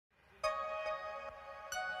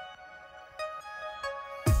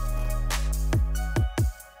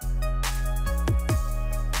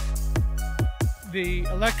the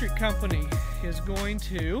electric company is going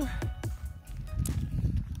to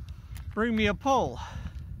bring me a pole.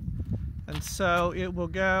 And so it will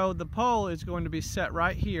go, the pole is going to be set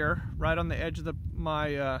right here, right on the edge of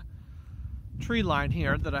my tree line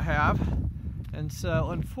here that I have. And so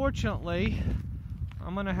unfortunately,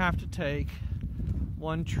 I'm gonna have to take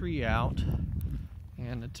one tree out,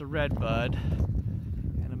 and it's a red bud,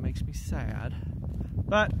 and it makes me sad.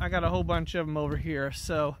 But I got a whole bunch of them over here.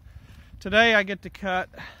 So today I get to cut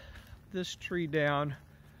this tree down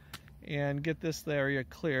and get this area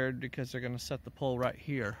cleared because they're gonna set the pole right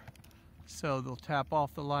here. So they'll tap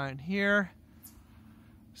off the line here,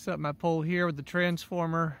 set my pole here with the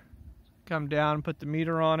transformer, come down, put the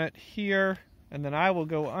meter on it here, and then I will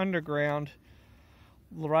go underground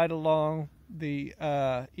right along the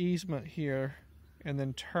easement here and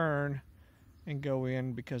then turn and go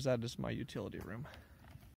in because that is my utility room.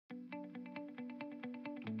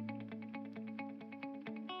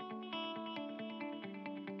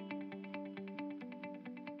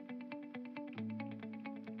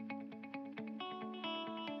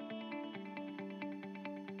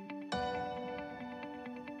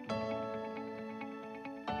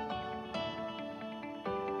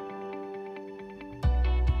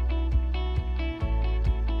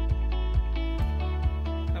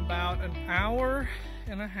 About an hour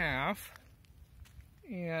and a half,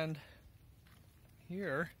 and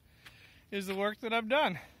here is the work that I've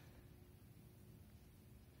done.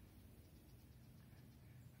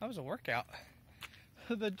 That was a workout.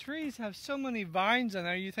 The trees have so many vines in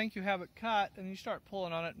there, you think you have it cut and you start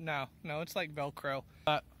pulling on it. No, it's like Velcro.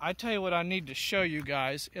 I tell you what I need to show you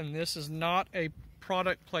guys, and this is not a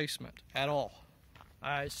product placement at all.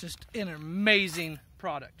 It's just an amazing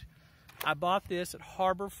product. I bought this at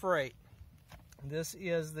Harbor Freight. This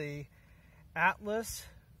is the Atlas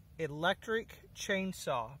electric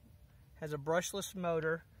chainsaw. Has a brushless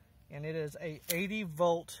motor, and it is a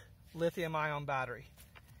 80-volt lithium-ion battery.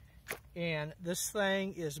 And this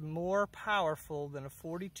thing is more powerful than a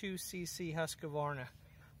 42cc Husqvarna.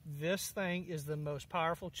 This thing is the most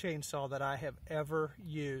powerful chainsaw that I have ever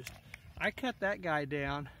used. I cut that guy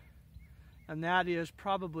down, and that is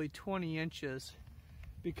probably 20 inches.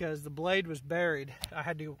 Because the blade was buried. I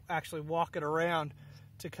had to actually walk it around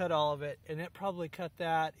to cut all of it, and it probably cut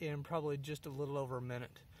that in probably just a little over a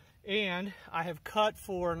minute. And I have cut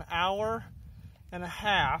for an hour and a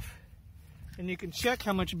half, and you can check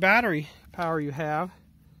how much battery power you have.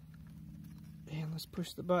 And let's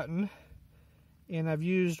push the button. And I've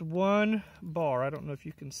used 1 bar. I don't know if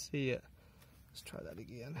you can see it. Let's try that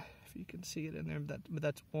again. If you can see it in there, but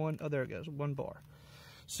that's one. Oh, there it goes, 1 bar.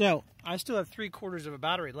 So I still have 3/4 of a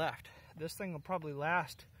battery left. This thing will probably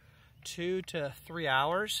last 2 to 3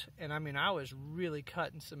 hours. And I mean, I was really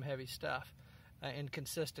cutting some heavy stuff and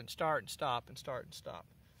consistent start and stop and start and stop.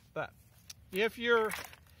 But if you're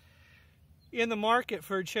in the market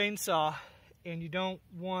for a chainsaw and you don't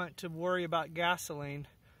want to worry about gasoline,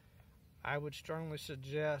 I would strongly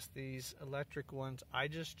suggest these electric ones. I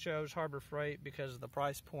just chose Harbor Freight because of the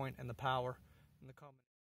price point and the power and the combination.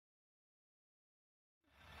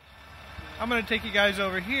 I'm going to take you guys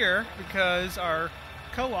over here because our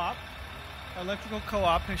co-op, electrical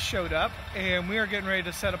co-op, has showed up, and we are getting ready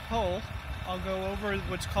to set a pole. I'll go over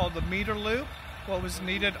what's called the meter loop, what was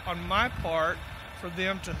needed on my part for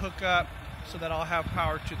them to hook up so that I'll have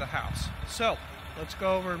power to the house. So let's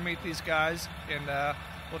go over and meet these guys, and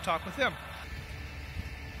we'll talk with them.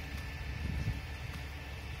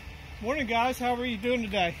 Morning, guys. How are you doing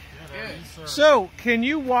today? Good. So, can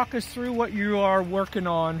you walk us through what you are working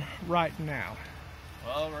on right now?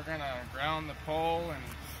 Well, we're gonna ground the pole and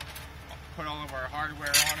put all of our hardware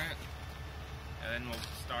on it, and then we'll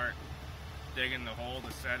start digging the hole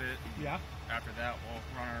to set it. Yeah. After that, we'll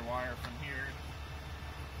run our wire from here,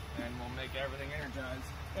 and we'll make everything energized.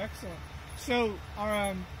 Excellent. So,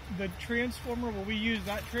 the transformer, will we use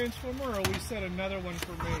that transformer, or will we set another one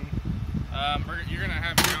for me? You're gonna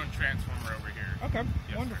have your own transformer over here. Okay,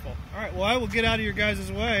 yes, wonderful. Sir. All right, well, I will get out of your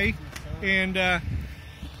guys' way and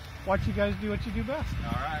watch you guys do what you do best.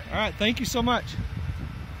 All right. All right, thank you so much.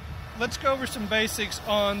 Let's go over some basics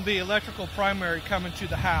on the electrical primary coming to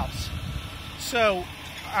the house. So,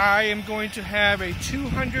 I am going to have a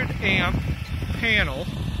 200 amp panel,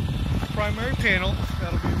 primary panel,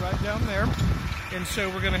 that'll be right down there. And so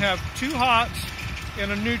we're gonna have 2 hots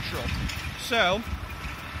and a neutral. So,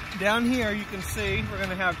 down here you can see we're going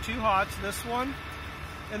to have 2 hots, this one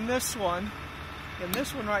and this one. And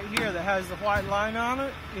this one right here that has the white line on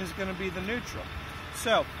it is going to be the neutral.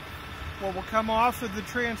 So what will come off of the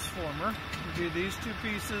transformer will be these 2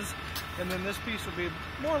 pieces, and then this piece will be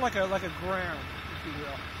more like a ground, if you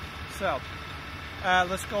will. So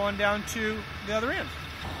let's go on down to the other end.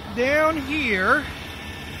 Down here,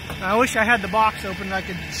 I wish I had the box open and I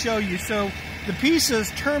could show you. So the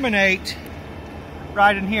pieces terminate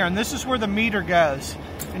right in here, and this is where the meter goes.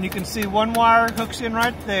 And you can see one wire hooks in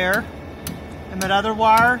right there, and that other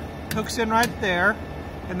wire hooks in right there,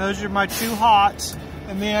 and those are my two hots.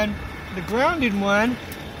 And then the grounding one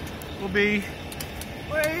will be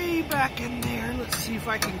way back in there. Let's see if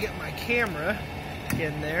I can get my camera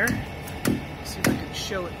in there. Let's see if I can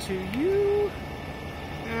show it to you.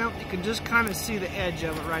 Well, you can just kind of see the edge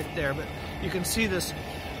of it right there, but you can see this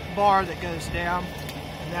bar that goes down,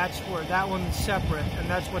 and that's where that one's separate, and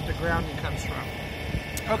that's what the grounding comes from.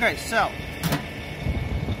 Okay, so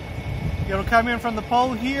it'll come in from the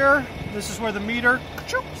pole here. This is where the meter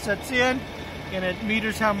sets in, and it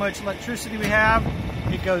meters how much electricity we have.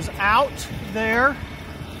 It goes out there,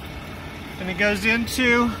 and it goes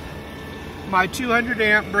into my 200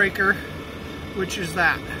 amp breaker, which is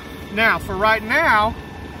that. Now, for right now,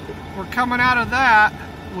 we're coming out of that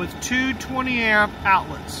with two 20 amp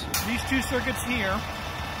outlets. These two circuits here,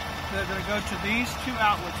 they're going to go to these two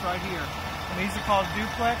outlets right here. And these are called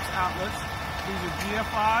duplex outlets. These are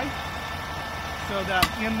GFI, so that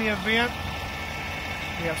in the event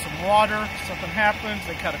we have some water, something happens,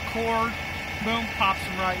 they cut a cord, boom, pops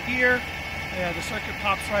them right here. Yeah, the circuit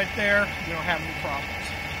pops right there. You don't have any problems.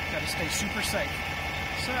 Got to stay super safe.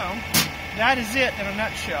 So that is it in a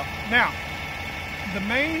nutshell. Now, the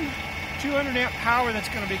main 200 amp power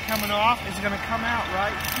that's going to be coming off is going to come out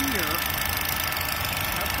right here,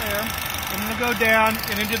 right there, and it'll go down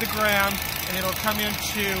and into the ground, and it'll come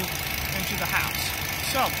into the house.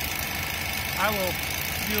 So I will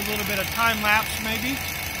do a little bit of time lapse maybe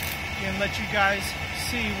and let you guys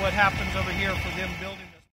see what happens over here for them building this.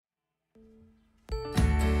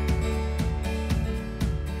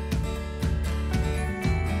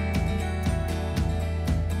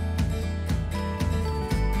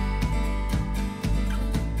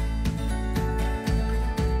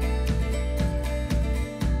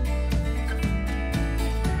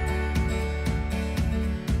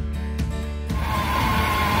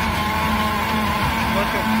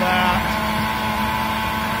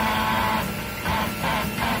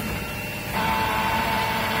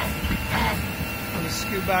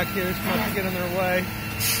 Back here, it's about to get in their way.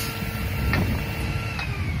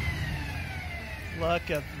 Look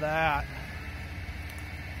at that.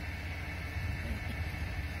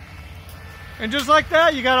 And just like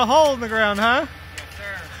that, you got a hole in the ground, huh? Yes,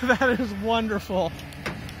 sir. That is wonderful.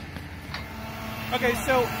 Okay,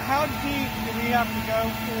 so how deep do we have to go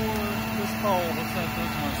for this pole? Looks like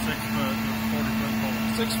this one's 6 foot, 40-foot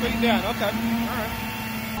pole. 6 feet down, okay. All right.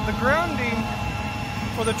 The grounding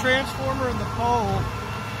for the transformer and the pole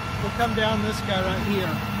will come down this guy right here.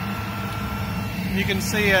 You can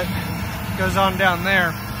see it goes on down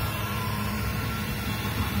there.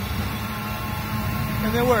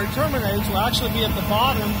 And then where it terminates will actually be at the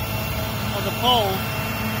bottom of the pole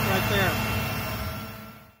right there.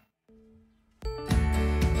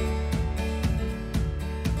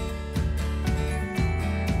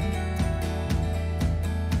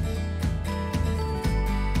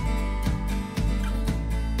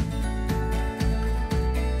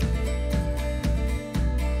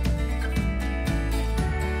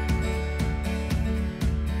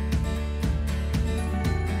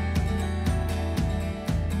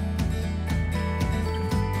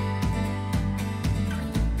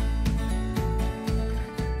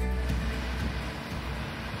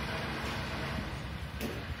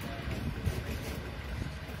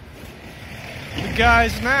 The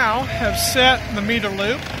guys now have set the meter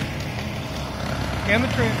loop and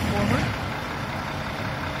the transformer,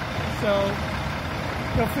 so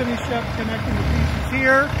they'll finish up connecting the pieces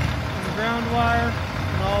here and the ground wire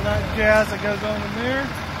and all that jazz that goes on in there.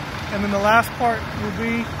 And then the last part will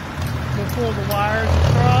be we'll pull the wires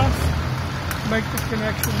across, make the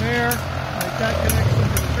connection there, make that connection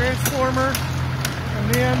to the transformer, and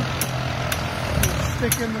then we'll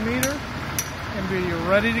stick in the meter and be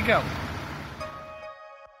ready to go.